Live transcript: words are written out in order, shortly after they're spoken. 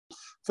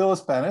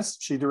Phyllis Bennis.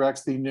 She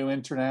directs the New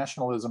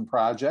Internationalism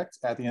Project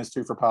at the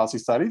Institute for Policy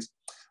Studies,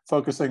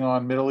 focusing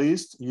on Middle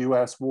East,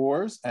 US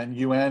wars, and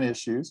UN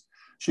issues.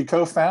 She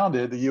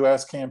co-founded the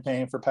US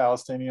Campaign for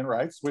Palestinian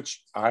Rights,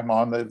 which I'm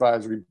on the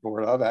advisory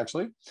board of,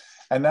 actually,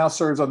 and now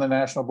serves on the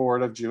National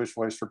Board of Jewish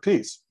Voice for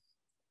Peace.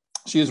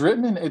 She has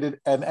written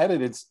and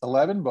edited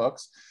 11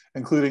 books,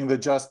 including the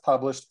just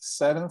published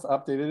 7th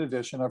updated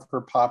edition of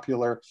her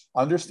popular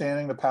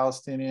Understanding the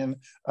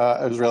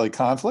Palestinian-Israeli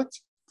Conflict,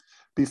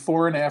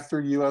 Before and After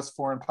US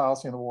Foreign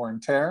Policy and the War on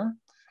Terror,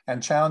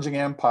 and Challenging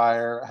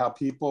Empire, How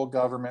People,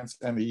 Governments,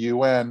 and the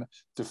UN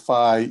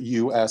Defy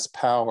US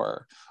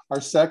Power.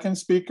 Our second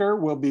speaker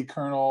will be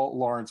Colonel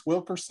Lawrence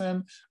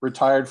Wilkerson,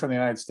 retired from the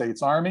United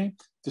States Army,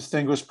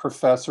 Distinguished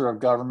Professor of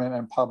Government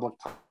and Public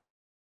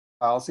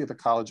Policy at the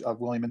College of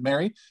William and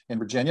Mary in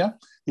Virginia.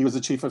 He was the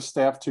Chief of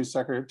Staff to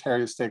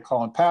Secretary of State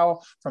Colin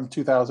Powell from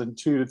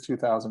 2002 to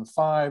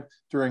 2005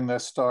 during the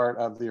start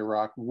of the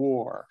Iraq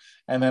War.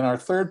 And then our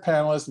third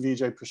panelist,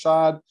 Vijay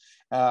Prasad,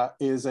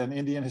 is an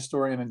Indian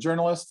historian and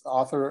journalist,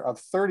 author of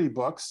 30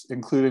 books,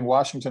 including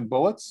Washington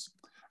Bullets,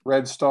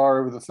 Red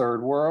Star Over the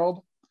Third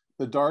World,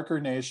 The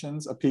Darker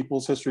Nations, A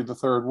People's History of the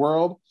Third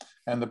World,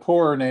 and The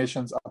Poorer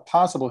Nations, A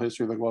Possible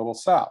History of the Global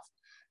South.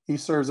 He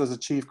serves as a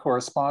chief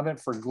correspondent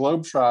for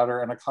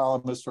Globetrotter and a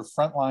columnist for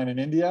Frontline in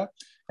India,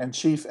 and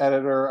chief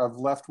editor of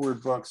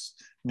Leftward Books,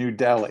 New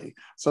Delhi.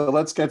 So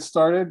let's get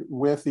started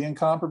with the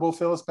incomparable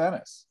Phyllis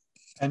Bennis.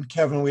 And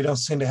Kevin, we don't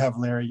seem to have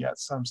Larry yet,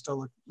 so I'm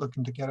still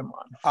looking to get him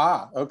on.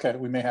 Ah, okay.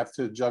 We may have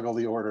to juggle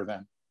the order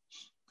then.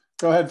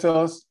 Go ahead,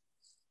 Phyllis.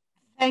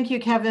 Thank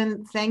you,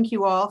 Kevin. Thank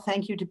you all.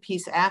 Thank you to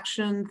Peace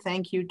Action.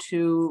 Thank you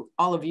to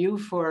all of you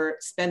for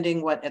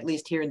spending what, at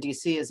least here in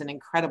DC, is an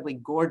incredibly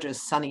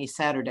gorgeous sunny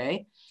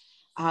Saturday,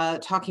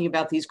 talking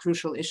about these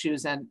crucial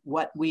issues and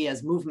what we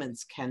as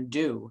movements can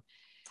do.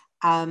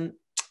 I'm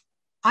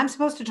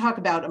supposed to talk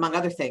about, among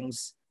other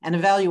things, an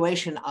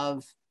evaluation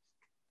of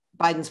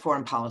Biden's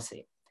foreign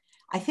policy.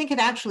 I think it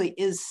actually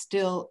is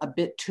still a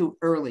bit too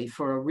early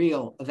for a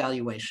real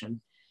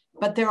evaluation,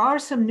 but there are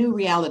some new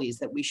realities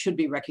that we should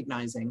be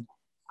recognizing.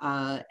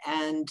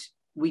 And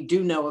we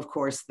do know, of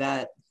course,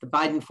 that the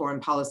Biden foreign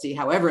policy,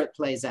 however it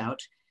plays out,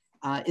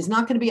 is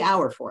not going to be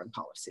our foreign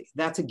policy.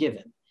 That's a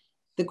given.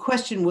 The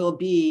question will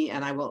be,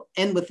 and I will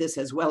end with this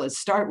as well as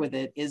start with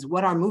it, is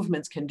what our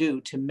movements can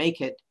do to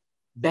make it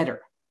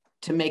better,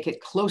 to make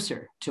it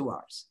closer to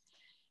ours.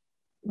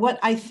 What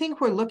I think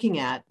we're looking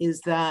at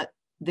is that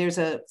there's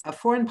a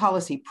foreign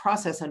policy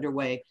process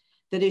underway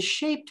that is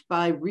shaped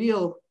by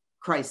real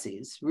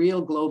crises,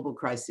 real global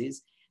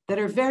crises that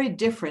are very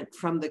different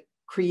from the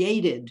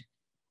created,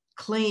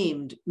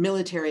 claimed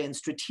military and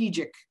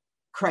strategic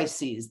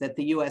crises that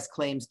the US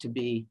claims to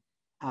be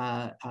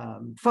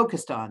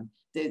focused on.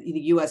 The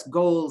US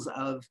goals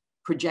of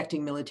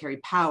projecting military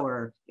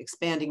power,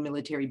 expanding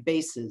military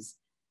bases,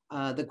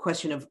 the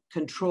question of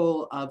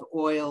control of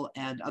oil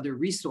and other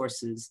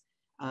resources,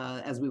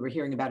 as we were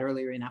hearing about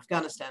earlier in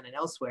Afghanistan and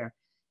elsewhere,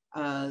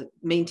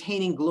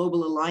 maintaining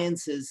global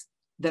alliances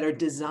that are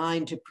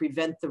designed to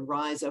prevent the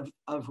rise of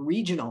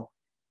regional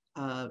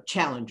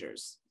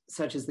challengers,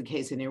 such as the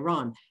case in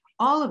Iran.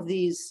 All of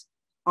these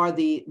are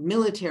the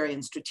military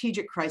and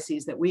strategic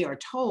crises that we are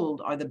told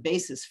are the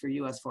basis for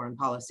US foreign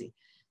policy.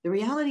 The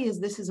reality is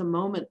this is a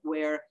moment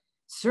where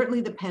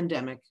certainly the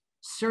pandemic,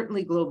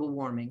 certainly global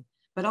warming,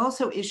 but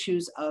also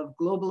issues of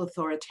global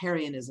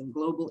authoritarianism,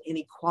 global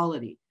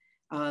inequality,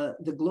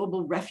 the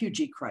global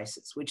refugee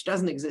crisis, which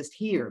doesn't exist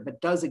here,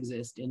 but does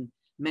exist in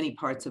many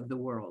parts of the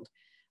world.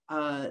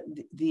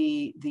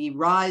 The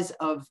rise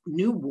of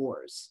new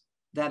wars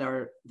that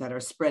are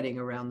spreading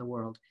around the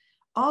world.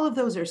 All of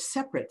those are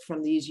separate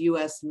from these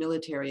US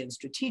military and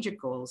strategic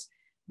goals,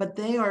 but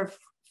they are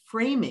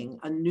framing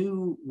a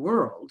new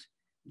world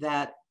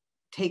that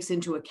takes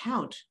into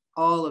account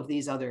all of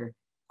these other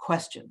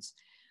questions.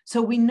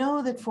 So we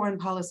know that foreign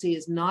policy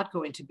is not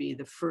going to be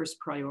the first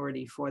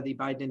priority for the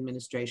Biden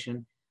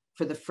administration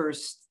for the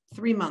first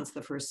 3 months,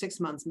 the first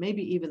 6 months,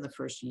 maybe even the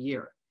first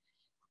year.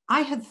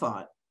 I had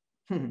thought,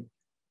 a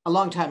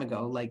long time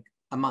ago, like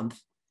a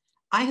month,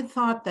 I had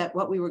thought that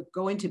what we were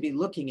going to be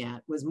looking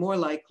at was more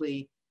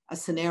likely a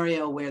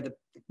scenario where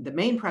the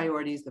main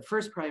priorities, the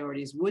first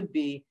priorities would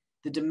be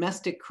the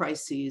domestic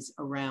crises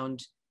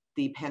around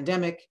the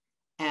pandemic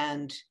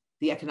and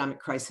the economic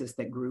crisis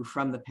that grew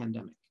from the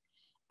pandemic.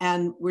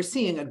 And we're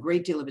seeing a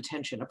great deal of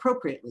attention,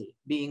 appropriately,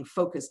 being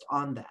focused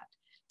on that.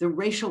 The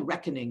racial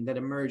reckoning that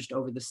emerged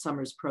over the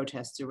summer's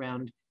protests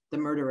around the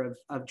murder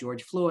of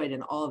George Floyd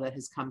and all that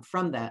has come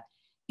from that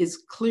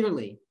is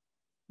clearly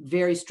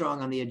very strong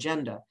on the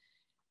agenda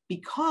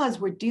because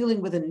we're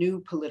dealing with a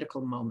new political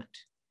moment.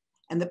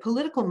 And the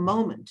political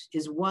moment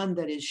is one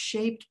that is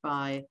shaped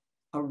by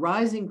a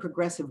rising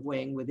progressive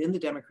wing within the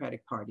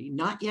Democratic Party,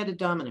 not yet a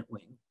dominant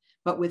wing,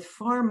 but with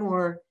far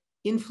more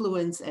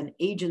influence and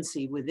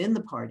agency within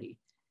the party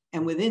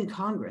and within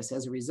Congress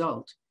as a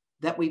result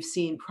that we've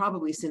seen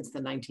probably since the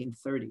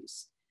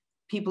 1930s.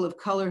 People of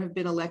color have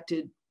been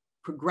elected,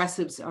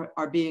 progressives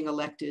are being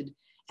elected,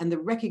 and the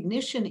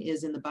recognition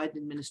is in the Biden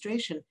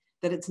administration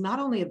that it's not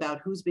only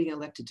about who's being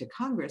elected to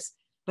Congress,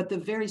 but the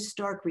very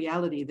stark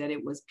reality that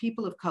it was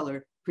people of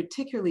color,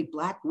 particularly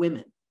Black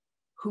women,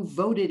 who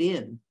voted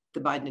in the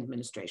Biden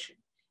administration.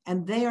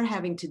 And they are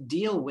having to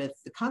deal with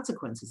the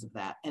consequences of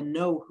that and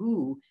know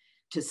who,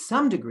 to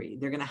some degree,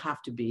 they're going to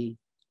have to be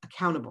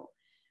accountable.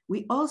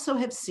 We also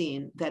have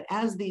seen that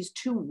as these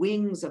two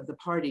wings of the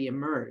party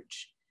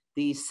emerge,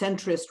 the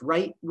centrist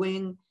right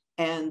wing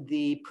and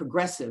the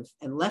progressive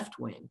and left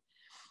wing,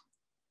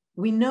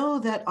 we know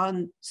that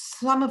on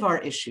some of our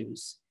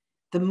issues,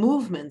 the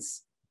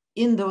movements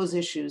in those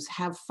issues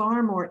have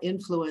far more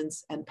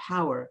influence and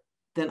power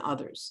than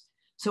others.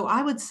 So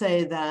I would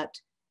say that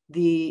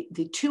the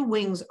two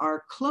wings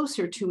are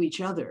closer to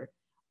each other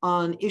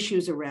on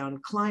issues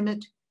around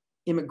climate,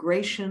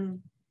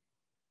 immigration,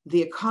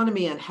 the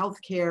economy and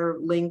healthcare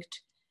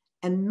linked,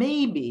 and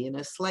maybe in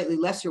a slightly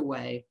lesser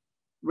way,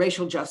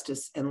 racial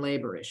justice and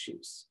labor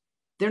issues.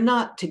 They're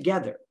not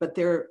together, but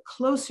they're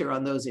closer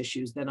on those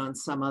issues than on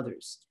some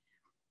others.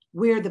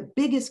 Where the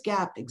biggest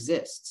gap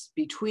exists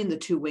between the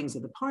two wings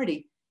of the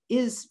party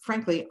is,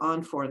 frankly,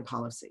 on foreign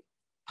policy,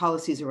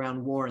 policies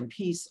around war and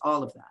peace,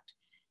 all of that.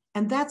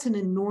 And that's an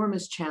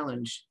enormous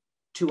challenge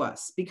to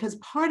us because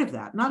part of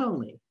that, not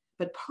only,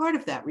 but part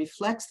of that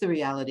reflects the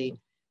reality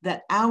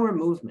that our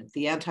movement,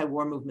 the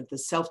anti-war movement, the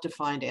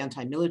self-defined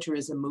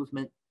anti-militarism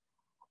movement,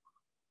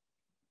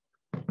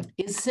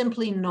 is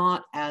simply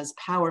not as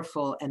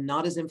powerful and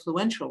not as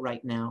influential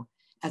right now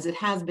as it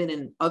has been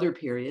in other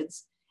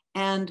periods.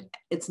 And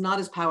it's not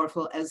as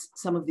powerful as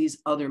some of these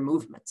other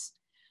movements.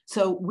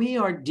 So we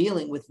are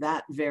dealing with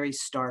that very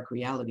stark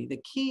reality.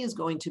 The key is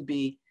going to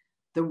be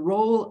the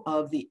role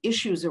of the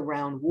issues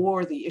around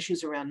war, the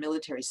issues around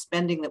military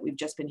spending that we've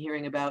just been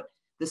hearing about,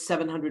 the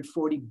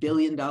 $740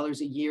 billion a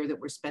year that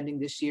we're spending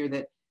this year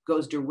that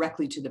goes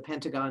directly to the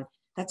Pentagon.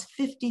 That's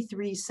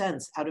 53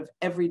 cents out of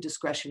every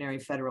discretionary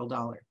federal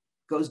dollar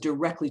goes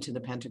directly to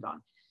the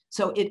Pentagon.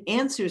 So it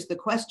answers the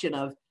question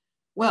of,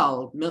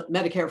 well,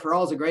 Medicare for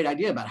all is a great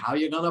idea, but how are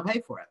you going to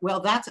pay for it? Well,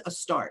 that's a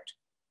start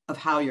of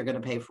how you're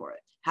going to pay for it.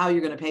 How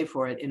you're going to pay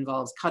for it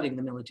involves cutting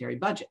the military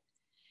budget.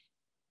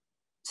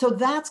 So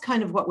that's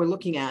kind of what we're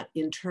looking at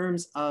in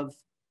terms of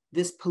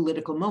this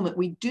political moment.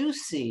 We do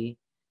see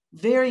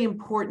very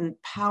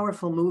important,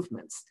 powerful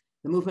movements.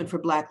 The Movement for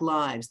Black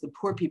Lives, the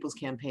Poor People's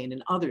Campaign,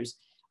 and others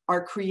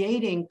are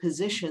creating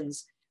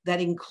positions that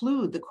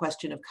include the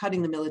question of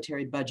cutting the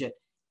military budget,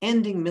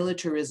 ending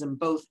militarism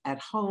both at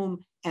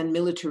home and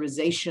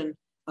militarization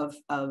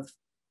of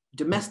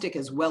domestic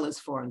as well as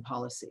foreign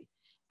policy.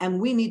 And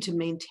we need to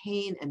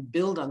maintain and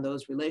build on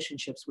those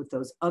relationships with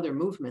those other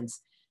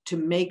movements to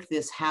make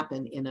this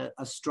happen in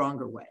a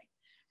stronger way.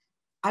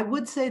 I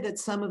would say that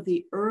some of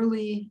the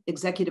early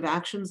executive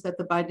actions that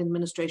the Biden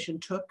administration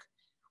took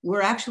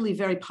were actually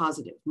very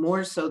positive,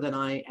 more so than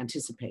I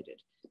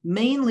anticipated,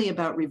 mainly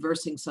about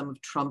reversing some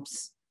of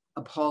Trump's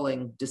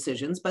appalling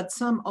decisions, but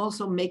some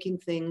also making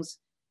things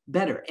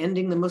better,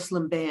 ending the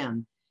Muslim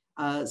ban,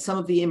 some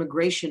of the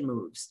immigration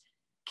moves,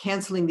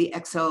 canceling the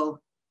XL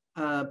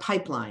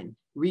pipeline,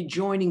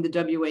 rejoining the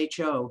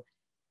WHO,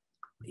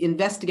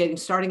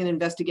 starting an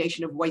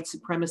investigation of white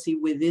supremacy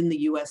within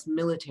the US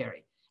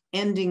military,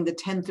 ending the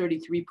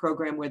 1033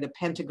 program where the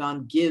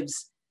Pentagon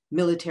gives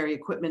military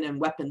equipment and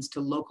weapons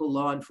to local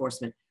law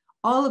enforcement.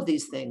 All of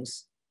these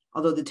things,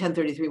 although the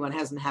 1033 one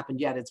hasn't happened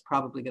yet, it's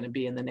probably going to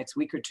be in the next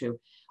week or two.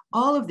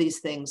 All of these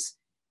things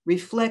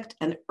reflect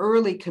an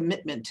early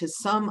commitment to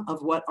some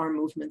of what our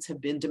movements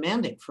have been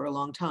demanding for a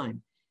long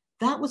time.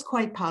 That was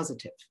quite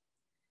positive.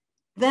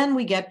 Then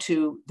we get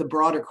to the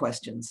broader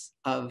questions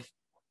of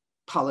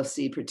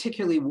policy,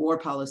 particularly war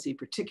policy,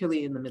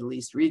 particularly in the Middle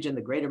East region,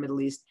 the greater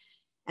Middle East,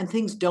 and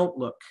things don't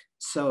look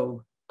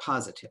so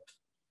positive.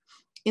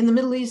 In the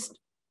Middle East,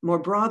 more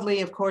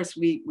broadly, of course,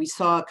 we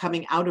saw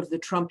coming out of the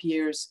Trump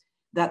years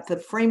that the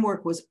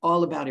framework was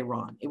all about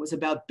Iran. It was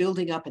about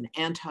building up an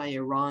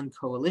anti-Iran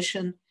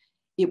coalition.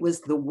 It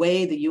was the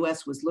way the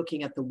US was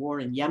looking at the war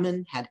in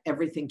Yemen, had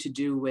everything to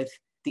do with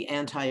the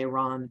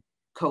anti-Iran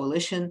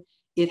coalition.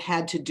 It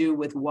had to do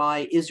with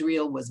why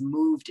Israel was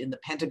moved in the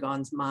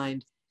Pentagon's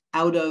mind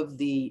out of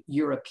the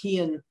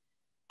European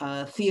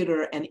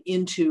theater and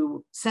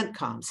into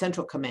CENTCOM,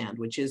 Central Command,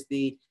 which is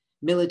the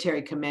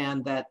military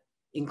command that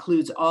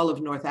includes all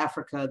of North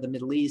Africa, the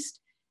Middle East.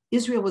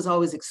 Israel was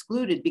always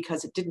excluded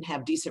because it didn't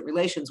have decent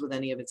relations with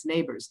any of its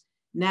neighbors.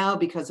 Now,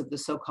 because of the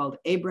so-called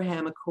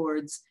Abraham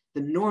Accords,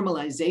 the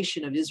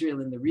normalization of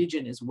Israel in the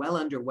region is well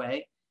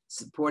underway,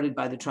 supported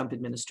by the Trump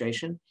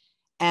administration,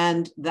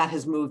 and that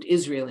has moved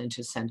Israel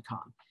into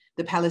CENTCOM.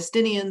 The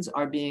Palestinians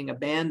are being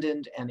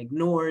abandoned and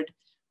ignored.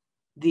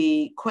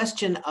 The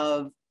question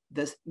of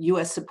the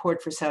US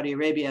support for Saudi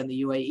Arabia and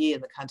the UAE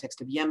in the context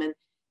of Yemen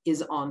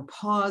is on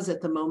pause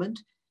at the moment,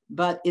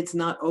 but it's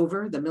not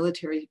over. The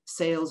military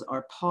sales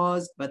are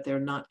paused, but they're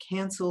not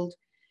canceled.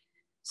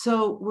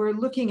 So we're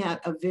looking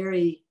at a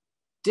very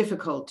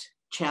difficult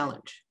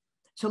challenge.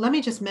 So let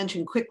me just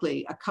mention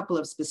quickly a couple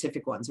of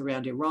specific ones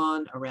around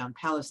Iran, around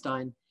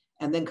Palestine,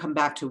 and then come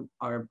back to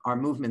our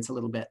movements a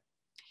little bit.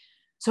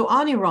 So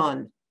on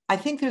Iran, I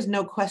think there's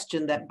no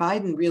question that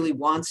Biden really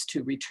wants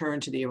to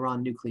return to the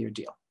Iran nuclear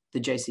deal, the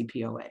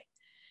JCPOA,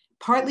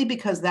 partly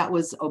because that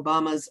was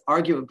Obama's,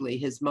 arguably,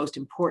 his most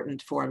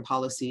important foreign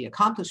policy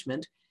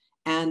accomplishment.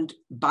 And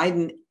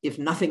Biden, if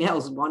nothing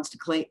else, wants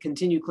to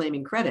continue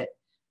claiming credit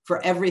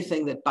for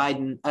everything that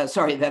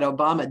that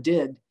Obama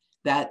did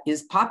that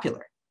is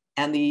popular.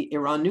 And the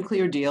Iran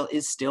nuclear deal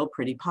is still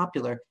pretty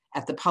popular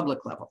at the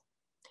public level.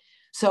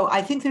 So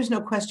I think there's no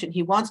question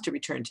he wants to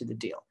return to the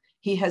deal.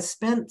 He has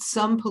spent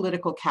some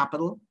political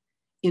capital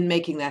in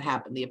making that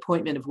happen. The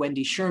appointment of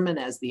Wendy Sherman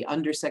as the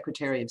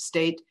Undersecretary of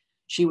State,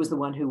 she was the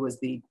one who was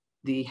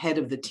the head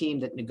of the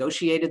team that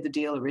negotiated the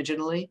deal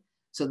originally.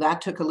 So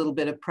that took a little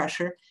bit of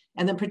pressure.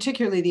 And then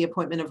particularly the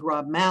appointment of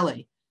Rob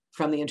Malley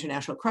from the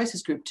International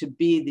Crisis Group to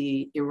be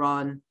the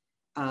Iran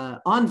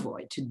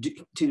envoy,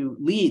 to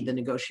lead the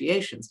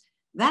negotiations.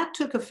 That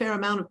took a fair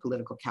amount of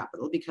political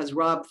capital because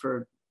Rob,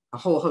 for a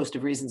whole host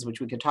of reasons,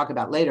 which we could talk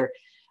about later,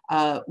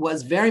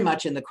 was very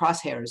much in the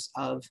crosshairs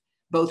of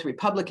both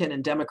Republican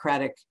and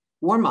Democratic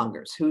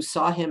warmongers who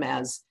saw him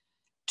as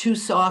too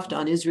soft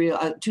on Israel,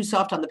 too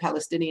soft on the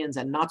Palestinians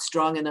and not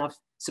strong enough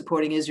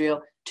supporting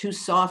Israel, too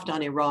soft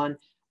on Iran,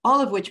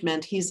 all of which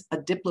meant he's a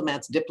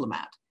diplomat's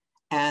diplomat.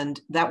 And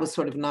that was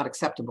sort of not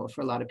acceptable for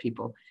a lot of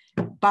people.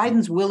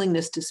 Biden's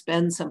willingness to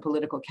spend some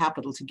political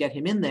capital to get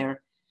him in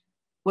there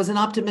was an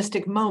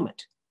optimistic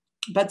moment.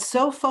 But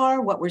so far,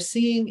 what we're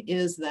seeing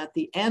is that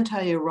the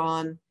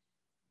anti-Iran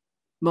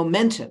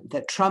momentum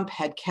that Trump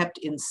had kept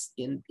in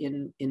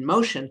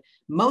motion,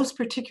 most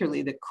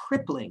particularly the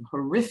crippling,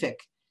 horrific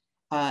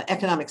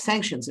economic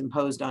sanctions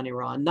imposed on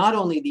Iran, not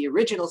only the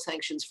original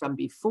sanctions from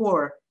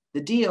before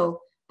the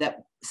deal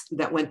that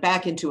went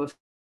back into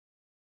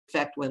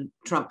effect when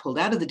Trump pulled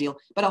out of the deal,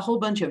 but a whole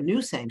bunch of new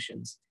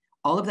sanctions.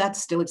 All of that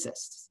still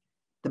exists.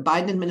 The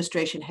Biden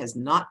administration has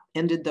not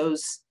ended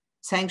those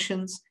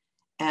sanctions,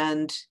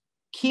 and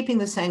keeping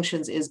the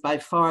sanctions is by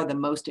far the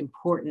most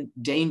important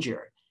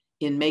danger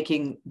in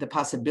making the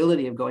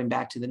possibility of going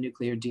back to the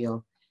nuclear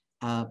deal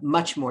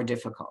much more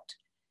difficult.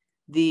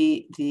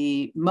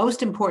 The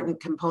most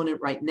important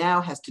component right now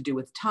has to do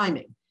with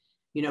timing.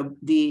 You know,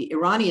 the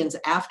Iranians,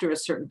 after a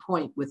certain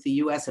point with the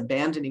US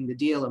abandoning the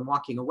deal and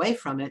walking away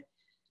from it,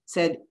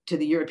 said to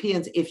the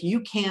Europeans, if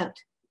you can't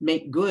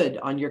make good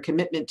on your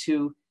commitment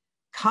to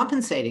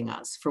compensating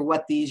us for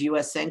what these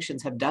US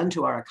sanctions have done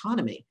to our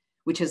economy,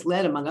 which has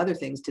led, among other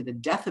things, to the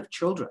death of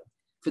children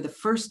for the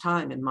first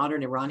time in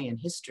modern Iranian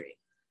history.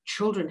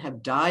 Children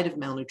have died of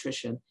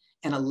malnutrition,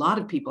 and a lot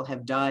of people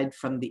have died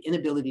from the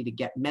inability to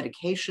get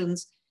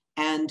medications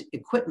and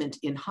equipment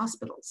in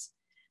hospitals.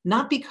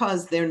 Not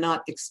because they're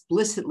not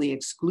explicitly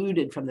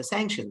excluded from the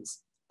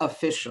sanctions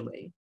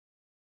officially,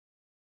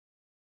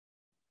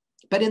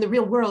 but in the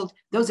real world,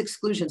 those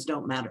exclusions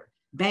don't matter.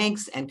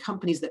 Banks and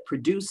companies that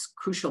produce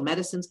crucial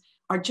medicines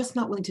are just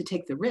not willing to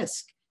take the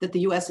risk that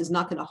the US is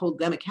not going to hold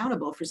them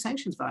accountable for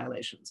sanctions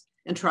violations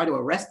and try to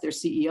arrest their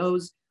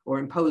CEOs or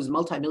impose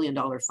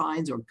multi-million-dollar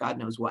fines or God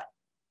knows what.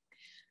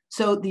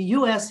 So the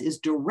US is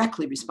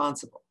directly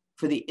responsible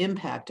for the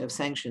impact of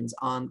sanctions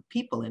on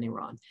people in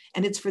Iran.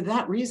 And it's for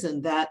that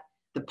reason that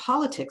the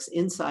politics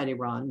inside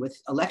Iran, with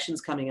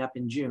elections coming up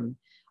in June,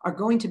 are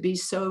going to be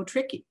so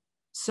tricky,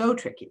 so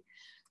tricky.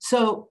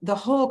 So the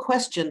whole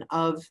question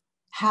of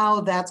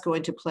how that's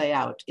going to play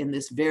out in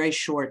this very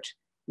short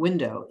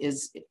window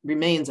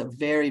remains a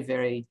very,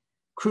 very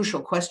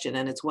crucial question.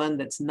 And it's one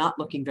that's not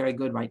looking very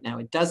good right now.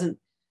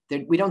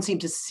 We don't seem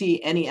to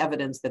see any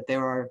evidence that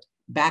there are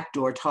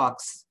backdoor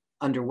talks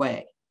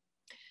underway.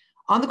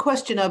 On the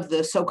question of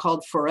the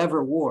so-called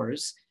forever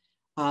wars,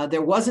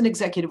 there was an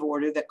executive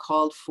order that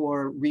called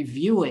for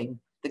reviewing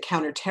the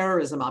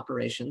counterterrorism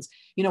operations.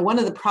 You know, one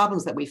of the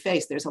problems that we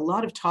face, there's a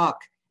lot of talk,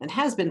 and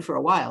has been for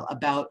a while,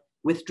 about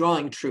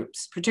withdrawing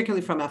troops,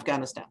 particularly from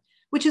Afghanistan,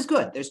 which is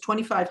good. There's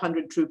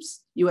 2,500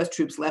 troops, US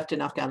troops left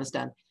in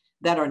Afghanistan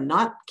that are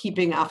not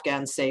keeping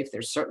Afghans safe.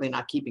 They're certainly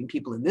not keeping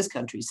people in this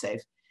country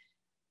safe,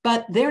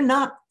 but they're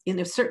not, in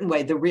a certain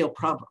way, the real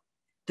problem.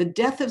 The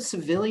death of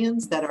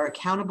civilians that are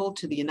accountable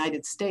to the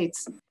United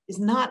States is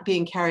not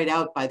being carried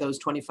out by those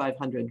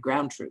 2,500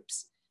 ground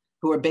troops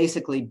who are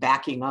basically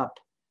backing up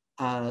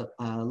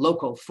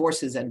local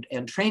forces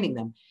and training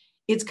them.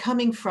 It's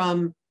coming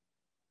from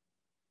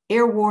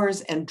air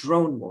wars and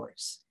drone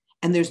wars.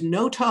 And there's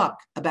no talk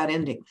about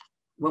ending that.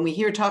 When we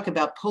hear talk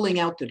about pulling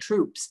out the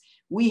troops,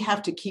 we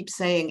have to keep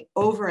saying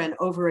over and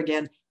over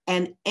again,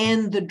 and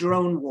end the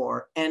drone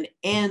war and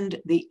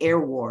end the air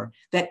war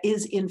that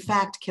is in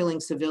fact killing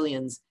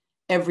civilians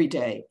every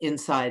day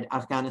inside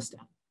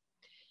Afghanistan.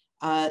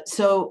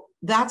 So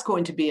that's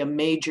going to be a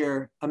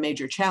major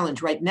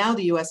challenge. Right now,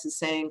 the US is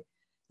saying,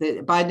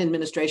 the Biden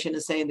administration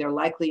is saying they're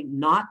likely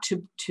not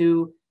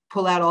to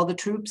pull out all the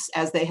troops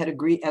as they had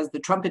agreed, as the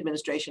Trump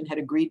administration had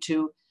agreed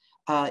to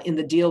in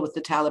the deal with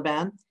the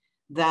Taliban,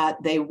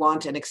 that they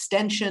want an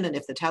extension, and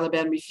if the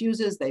Taliban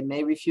refuses, they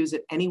may refuse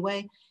it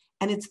anyway.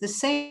 And it's the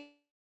same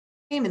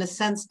in a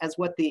sense as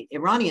what the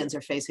Iranians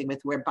are facing with,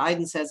 where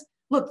Biden says,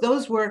 look,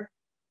 those were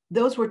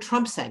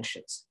Trump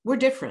sanctions. We're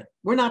different.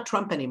 We're not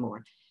Trump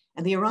anymore.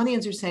 And the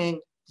Iranians are saying,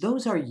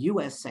 those are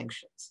US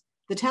sanctions.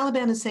 The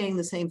Taliban is saying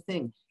the same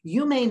thing.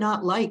 You may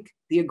not like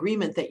the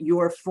agreement that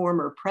your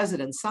former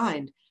president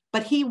signed,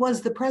 but he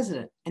was the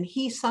president and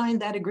he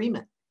signed that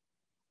agreement.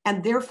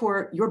 And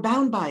therefore, you're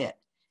bound by it.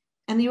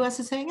 And the US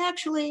is saying,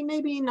 actually,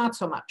 maybe not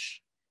so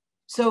much.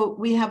 So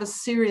we have a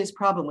serious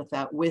problem with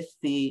that with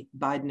the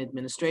Biden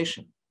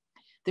administration.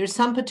 There's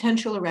some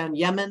potential around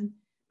Yemen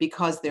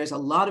because there's a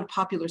lot of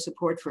popular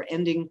support for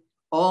ending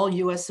all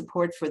US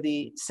support for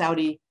the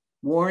Saudi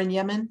war in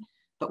Yemen,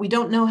 but we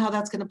don't know how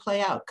that's going to play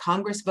out.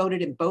 Congress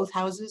voted in both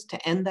houses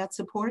to end that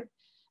support.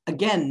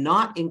 Again,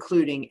 not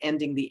including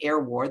ending the air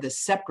war, the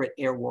separate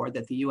air war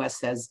that the US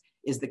says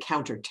is the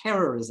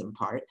counterterrorism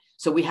part.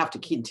 So we have to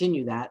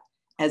continue that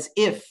as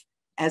if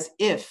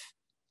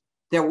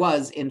there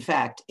was, in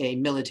fact, a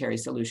military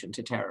solution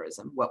to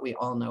terrorism, what we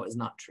all know is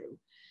not true.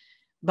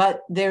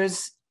 But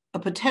there's a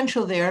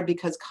potential there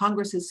because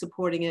Congress is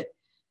supporting it.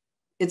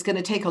 It's going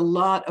to take a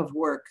lot of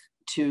work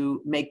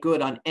to make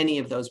good on any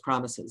of those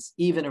promises,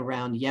 even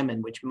around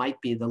Yemen, which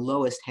might be the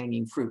lowest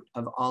hanging fruit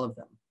of all of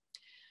them.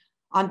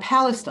 On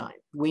Palestine,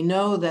 we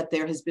know that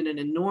there has been an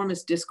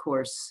enormous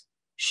discourse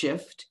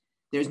shift.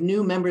 There's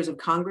new members of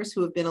Congress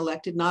who have been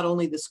elected, not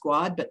only the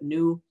squad, but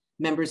new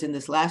members in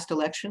this last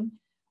election,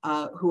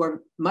 who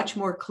are much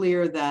more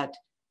clear that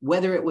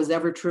whether it was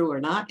ever true or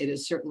not, it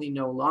is certainly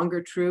no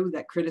longer true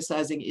that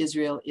criticizing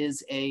Israel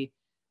is an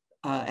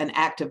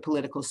act of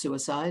political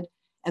suicide.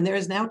 And there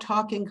is now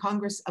talk in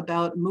Congress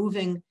about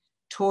moving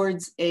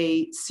towards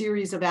a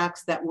series of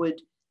acts that would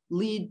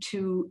lead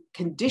to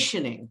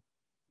conditioning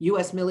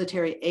US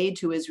military aid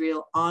to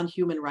Israel on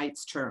human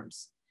rights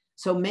terms.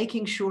 So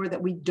making sure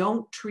that we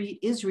don't treat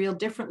Israel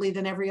differently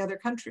than every other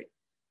country.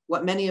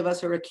 What many of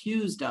us are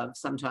accused of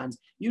sometimes,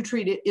 you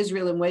treat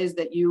Israel in ways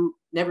that you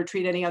never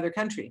treat any other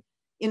country.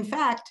 In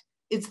fact,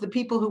 it's the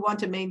people who want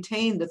to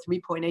maintain the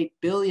 $3.8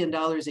 billion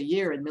a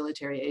year in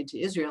military aid to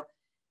Israel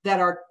that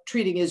are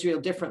treating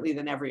Israel differently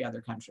than every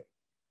other country.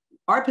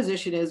 Our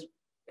position is,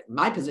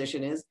 my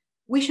position is,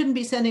 we shouldn't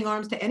be sending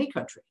arms to any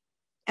country,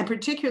 and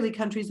particularly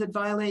countries that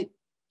violate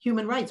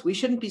human rights. We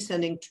shouldn't be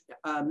sending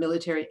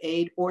military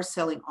aid or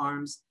selling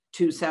arms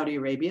to Saudi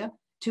Arabia,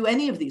 to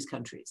any of these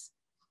countries.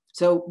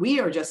 So we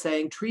are just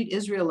saying, treat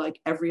Israel like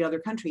every other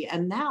country.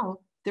 And now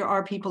there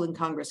are people in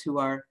Congress who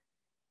are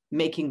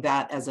making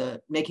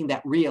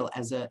that real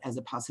as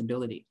a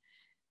possibility.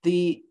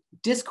 The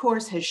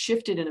discourse has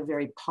shifted in a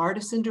very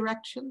partisan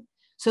direction,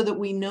 so that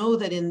we know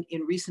that in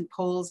recent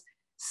polls,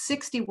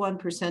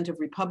 61% of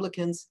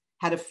Republicans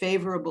had a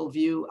favorable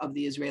view of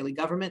the Israeli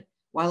government,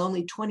 while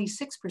only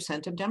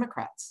 26% of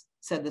Democrats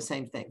said the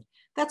same thing.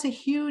 That's a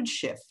huge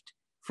shift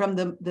from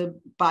the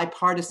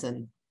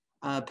bipartisan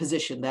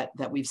position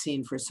that we've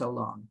seen for so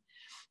long.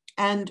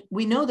 And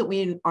we know that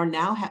we are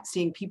now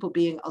seeing people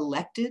being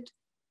elected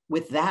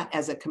with that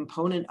as a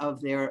component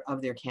of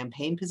their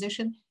campaign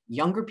position,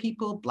 younger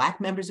people,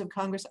 Black members of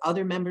Congress,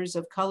 other members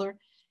of color.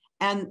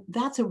 And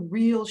that's a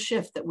real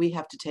shift that we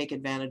have to take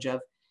advantage of,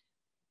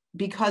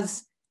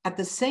 because at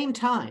the same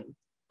time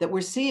that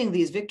we're seeing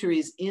these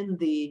victories in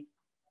the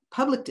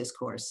public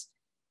discourse,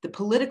 the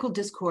political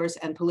discourse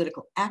and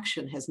political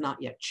action has not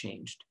yet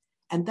changed.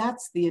 And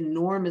that's the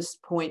enormous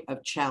point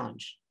of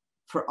challenge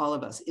for all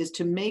of us, is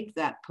to make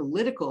that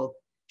political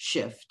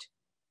shift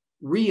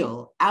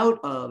real out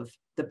of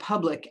the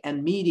public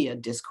and media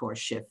discourse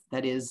shift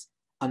that is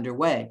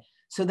underway.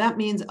 So that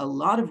means a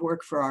lot of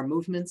work for our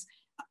movements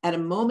at a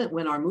moment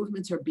when our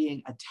movements are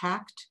being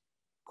attacked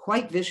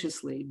quite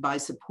viciously by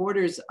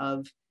supporters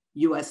of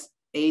US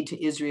aid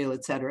to Israel,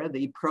 et cetera,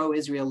 the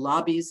pro-Israel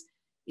lobbies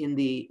in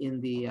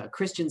the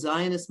Christian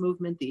Zionist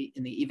movement,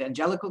 in the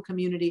evangelical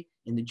community,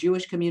 in the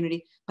Jewish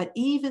community. But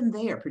even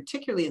there,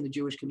 particularly in the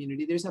Jewish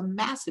community, there's a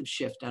massive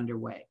shift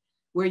underway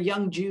where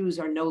young Jews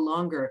are no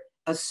longer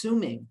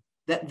assuming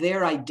that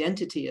their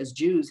identity as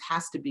Jews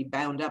has to be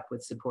bound up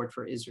with support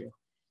for Israel.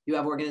 You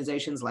have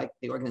organizations like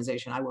the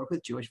organization I work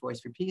with, Jewish Voice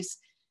for Peace,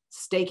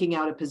 staking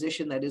out a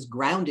position that is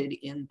grounded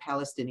in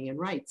Palestinian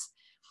rights.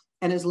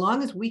 And as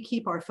long as we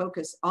keep our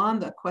focus on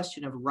the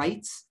question of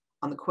rights,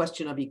 on the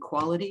question of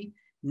equality,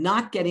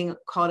 not getting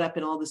caught up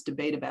in all this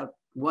debate about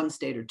one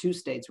state or two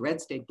states, red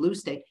state, blue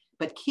state,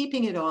 but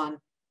keeping it on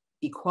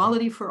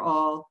equality for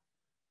all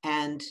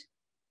and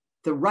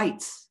the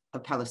rights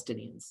of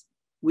Palestinians,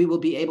 we will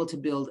be able to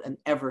build an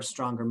ever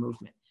stronger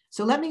movement.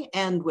 So let me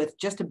end with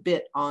just a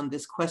bit on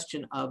this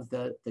question of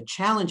the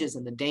challenges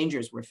and the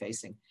dangers we're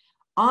facing.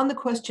 On the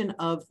question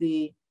of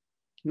the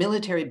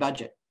military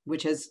budget,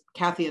 which, as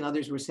Kathy and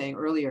others were saying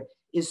earlier,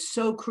 is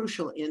so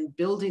crucial in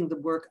building the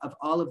work of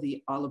all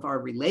of our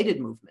related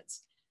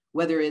movements,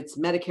 whether it's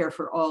Medicare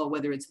for all,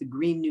 whether it's the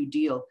Green New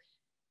Deal.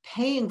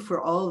 Paying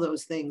for all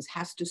those things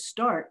has to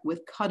start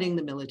with cutting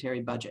the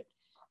military budget.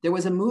 There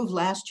was a move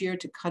last year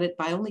to cut it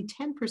by only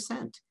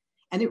 10%,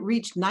 and it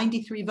reached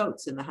 93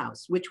 votes in the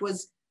House, which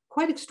was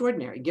quite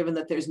extraordinary, given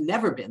that there's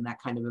never been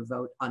that kind of a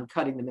vote on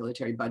cutting the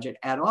military budget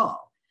at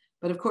all.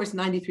 But of course,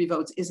 93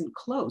 votes isn't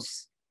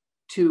close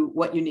to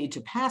what you need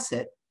to pass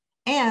it,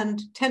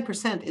 and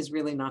 10% is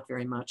really not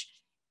very much.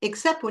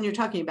 except when you're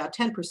talking about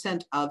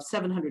 10% of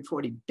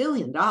 $740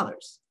 billion,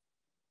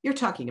 you're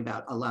talking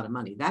about a lot of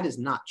money. That is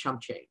not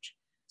chump change.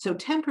 So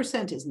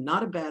 10% is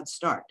not a bad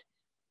start.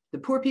 The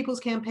Poor People's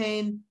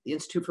Campaign, the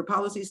Institute for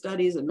Policy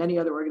Studies, and many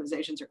other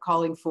organizations are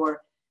calling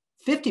for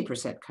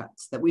 50%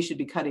 cuts, that we should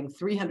be cutting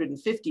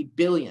 350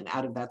 billion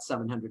out of that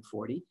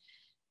 740,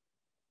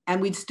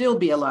 and we'd still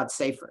be a lot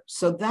safer.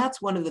 So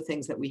that's one of the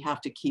things that we have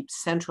to keep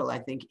central, I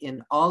think,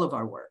 in all of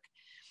our work.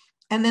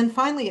 And then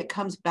finally, it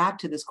comes back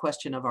to this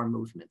question of our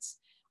movements.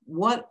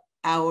 What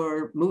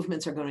our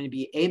movements are going to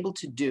be able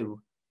to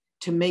do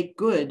to make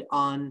good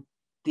on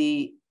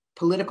the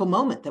political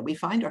moment that we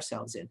find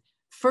ourselves in.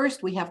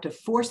 First, we have to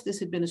force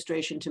this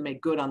administration to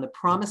make good on the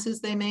promises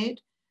they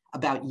made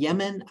about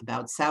Yemen,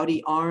 about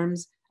Saudi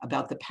arms,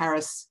 about the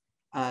Paris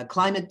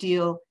climate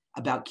deal,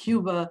 about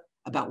Cuba,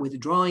 about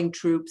withdrawing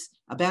troops,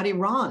 about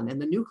Iran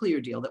and the nuclear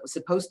deal that was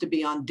supposed to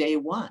be on day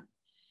one.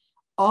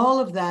 All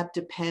of that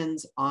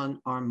depends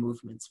on our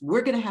movements.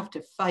 We're going to have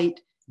to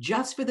fight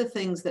just for the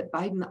things that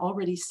Biden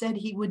already said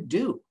he would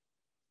do,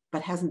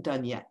 but hasn't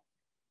done yet.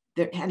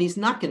 And he's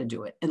not going to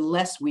do it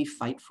unless we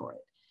fight for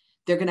it.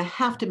 They're going to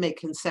have to make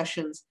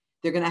concessions.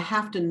 They're going to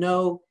have to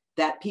know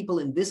that people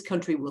in this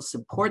country will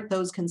support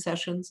those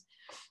concessions.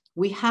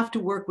 We have to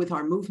work with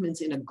our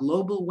movements in a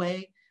global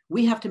way.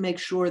 We have to make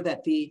sure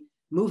that the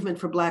movement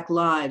for Black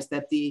Lives,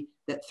 that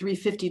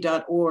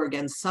 350.org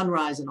and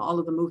Sunrise and all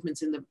of the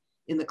movements in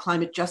the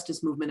climate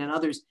justice movement and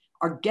others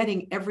are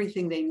getting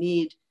everything they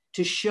need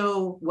to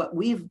show what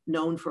we've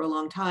known for a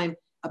long time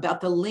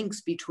about the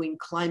links between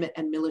climate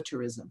and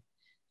militarism.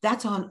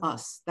 That's on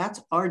us.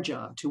 That's our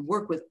job, to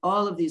work with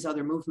all of these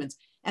other movements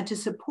and to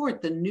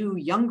support the new,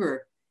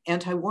 younger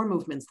anti-war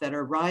movements that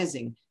are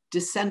rising,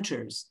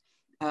 dissenters,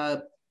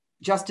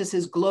 Justice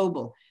is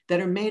Global, that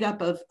are made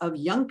up of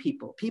young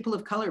people, people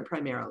of color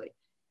primarily,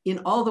 in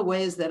all the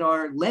ways that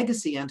our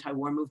legacy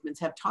anti-war movements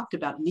have talked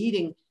about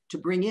needing to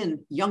bring in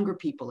younger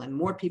people and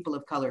more people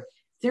of color.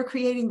 They're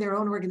creating their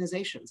own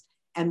organizations.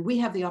 And we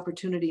have the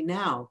opportunity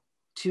now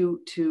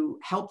to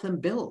help them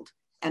build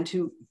and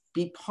to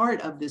be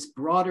part of this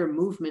broader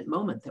movement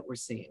moment that we're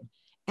seeing.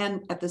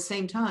 And at the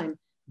same time,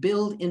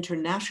 build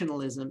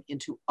internationalism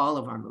into all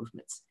of our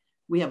movements.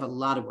 We have a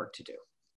lot of work to do.